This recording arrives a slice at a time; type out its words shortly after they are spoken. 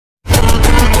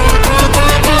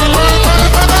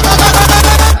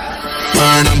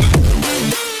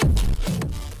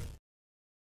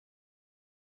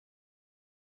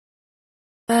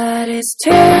But it's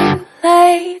too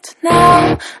late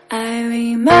now. I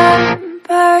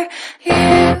remember you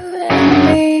and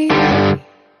me,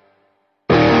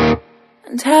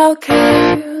 and how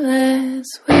careless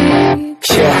we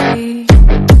could be.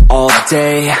 All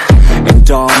day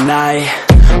and all night,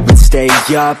 we'd stay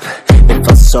up, it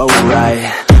felt so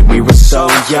right. We were so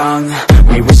young,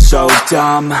 we were so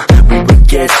dumb. We would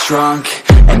get drunk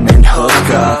and then hook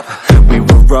up. We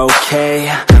were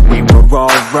okay, we were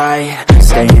alright,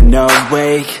 staying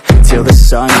awake till the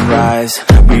sunrise.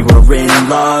 We were in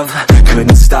love,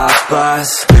 couldn't stop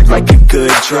us, like a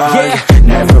good drug,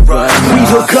 never enough. We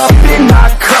hook up in my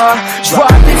car,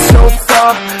 driving so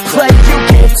far, play you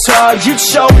guitar, you'd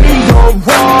show me your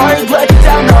art, let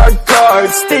down our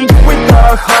guards, think with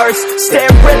our hearts, stare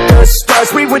at the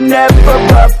stars. We were never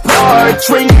apart,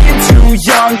 drinking too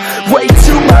young, way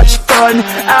too much fun,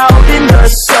 out in the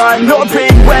sun, no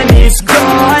pain when it's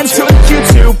gone. Took you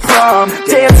to prom,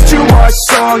 dance to our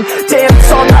song,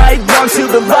 dance all night long till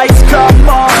the lights come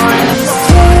on. It's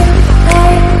too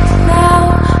late now.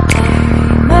 I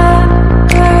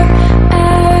remember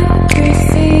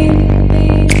everything,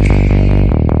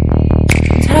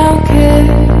 and how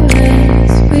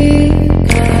careless we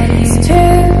got. It's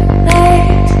too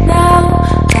late now.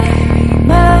 I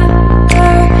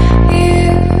remember you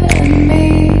and me,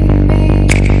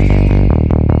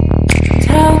 and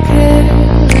how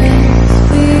careless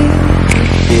we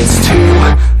got. It's too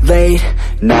late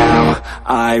now,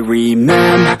 I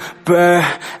remember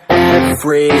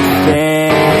everything,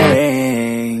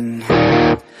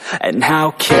 and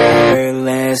how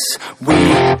careless we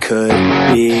could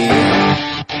be,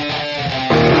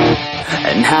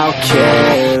 and how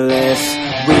careless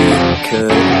we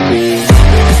could be,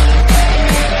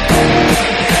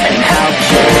 and how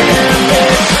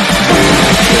careless we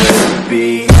could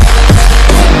be.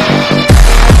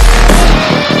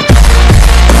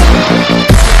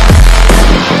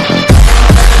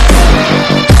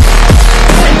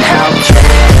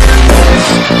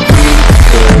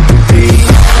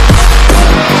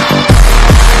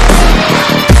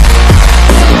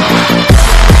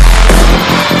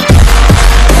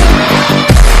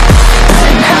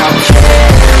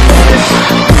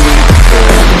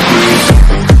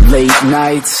 Late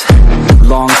nights,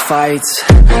 long fights,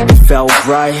 it felt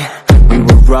right, we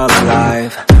were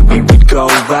alive. We would go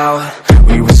out,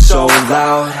 we were so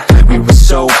loud, we were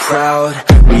so proud,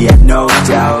 we had no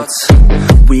doubts.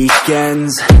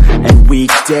 Weekends and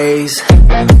weekdays,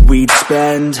 we'd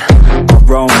spend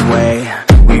our own way.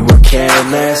 We were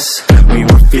careless, we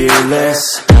were fearless,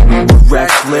 we were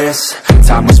reckless,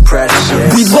 time was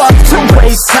precious. We loved to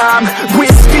waste time,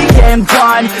 whiskey and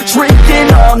wine,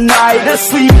 drinking all night,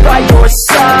 asleep by your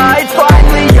side.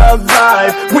 Finally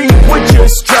alive, we would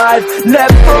just drive,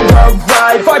 never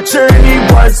arrive. Our journey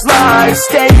was live,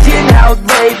 staying out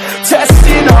late,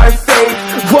 testing our fate,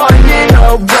 running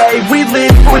away. We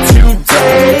live for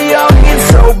today, young and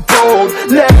so bold,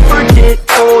 never get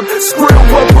old. Screw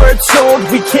what we're told,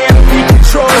 we can't be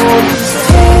controlled. It's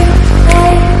too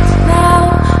late now.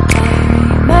 I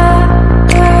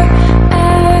remember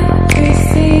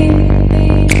everything,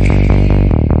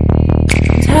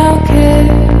 and how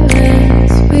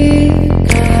careless we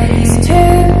got. It's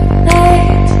too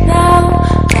late now.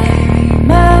 I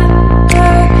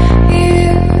remember you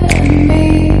and me,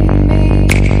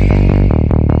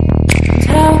 and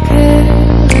how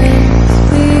careless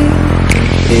we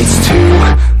got. It's too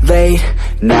late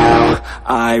now,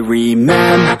 I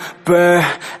remember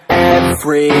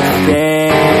everything,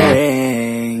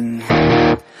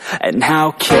 and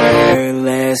how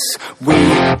careless we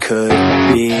could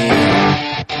be,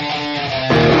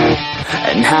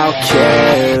 and how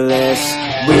careless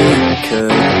we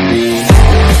could be,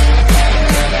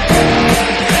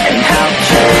 and how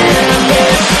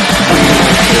careless we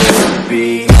could be.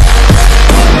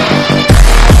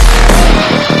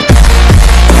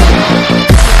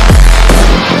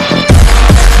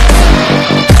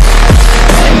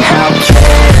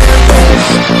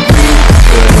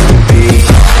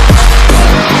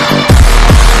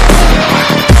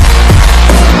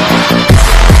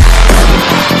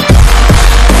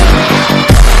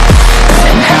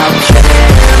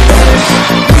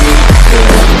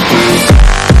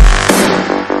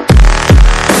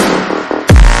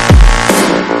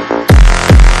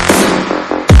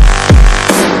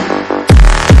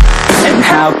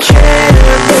 How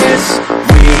careless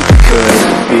we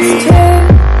could be. It's too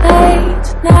late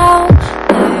now.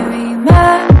 I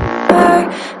remember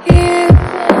you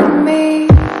and me,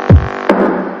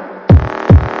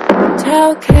 and how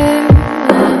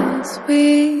careless we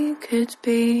could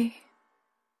be.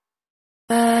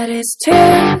 but it's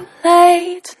too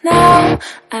late now.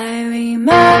 I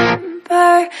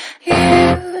remember you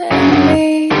and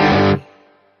me,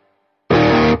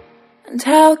 and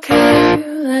how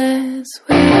careless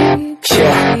we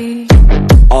could be.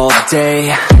 All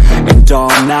day and all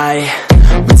night,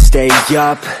 we'd stay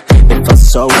up, it felt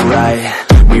so right.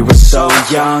 We were so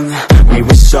young, we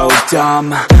were so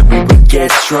dumb. We would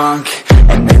get drunk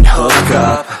and then hook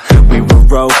up. We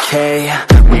were okay,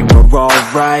 we were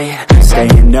alright,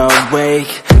 staying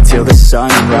awake till the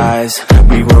sunrise.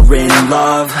 We were in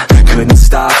love, couldn't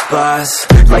stop us,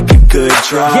 like a good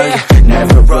drug,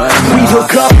 never run enough. We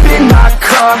hook up in my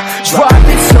car,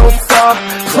 driving so far,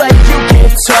 play you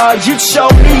guitar, you'd show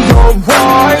me your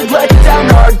heart. Let down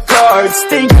our guards,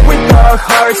 think with our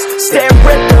hearts, stare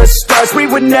at the stars. We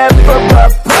were never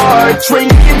apart,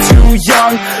 drinking too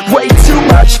young, way too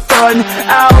much fun,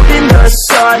 out in the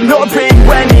sun, no pain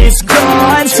when it's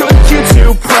gone. Took you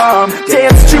to prom,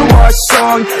 dance to our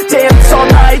song, dance all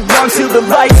night long till the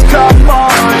lights come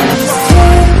on. It's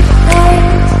too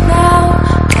late now,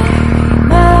 I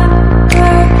remember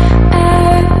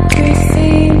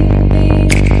everything,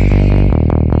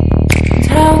 and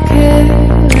how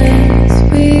careless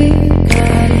we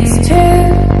got. It's too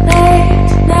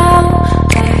late now,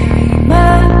 I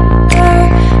remember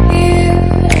you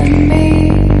and me,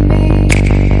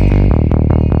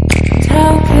 and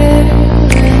how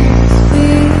careless we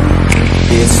got.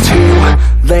 It's too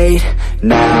late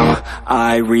now,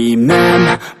 I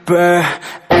remember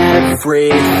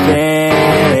everything,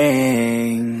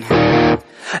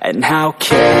 and how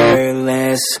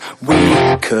careless we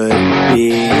could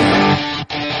be,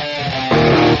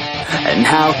 and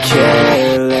how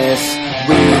careless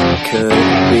we could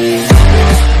be,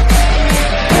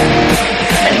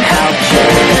 and how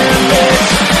careless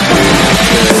we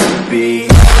could be.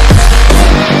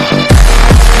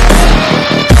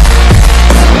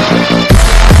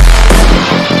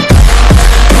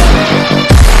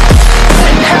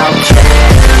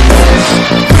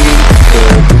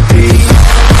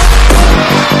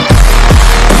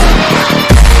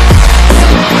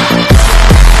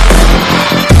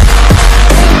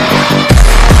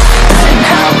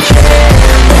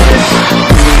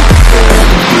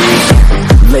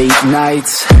 Late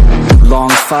nights, long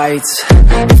fights,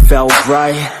 it felt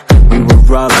right, we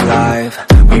were alive.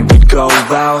 We would go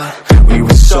out, we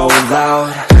were so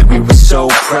loud, we were so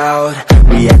proud,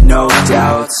 we had no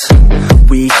doubts.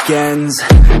 Weekends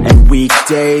and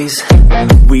weekdays,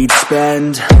 we'd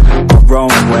spend our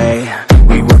own way.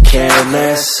 We were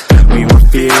careless, we were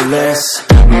fearless,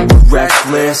 we were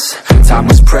reckless, time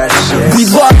was precious. We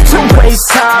loved to waste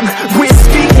time,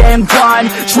 whiskey and wine,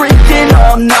 drinking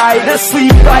all night,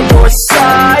 asleep by your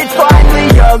side.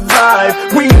 Finally alive,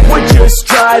 we would just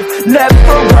drive,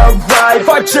 never arrive.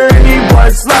 Our journey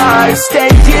was live,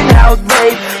 staying out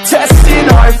late, testing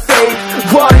our fate,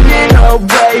 running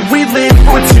away. We live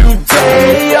for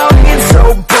today, young and so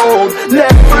bold,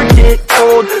 never get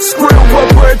old. Screw what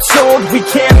we're told, we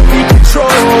can't be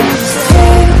controlled. It's too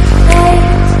late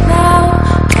now,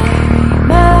 I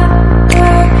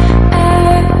remember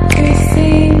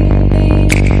everything,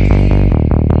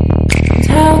 and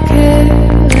how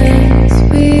careless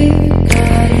we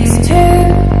got. It's too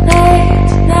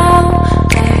late now,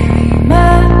 I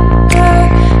remember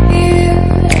you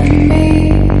and me,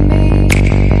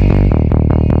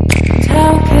 and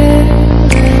how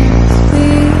careless we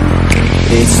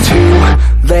got. It's too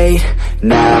late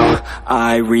now,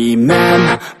 I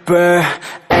remember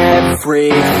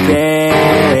everything,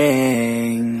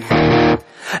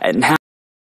 and how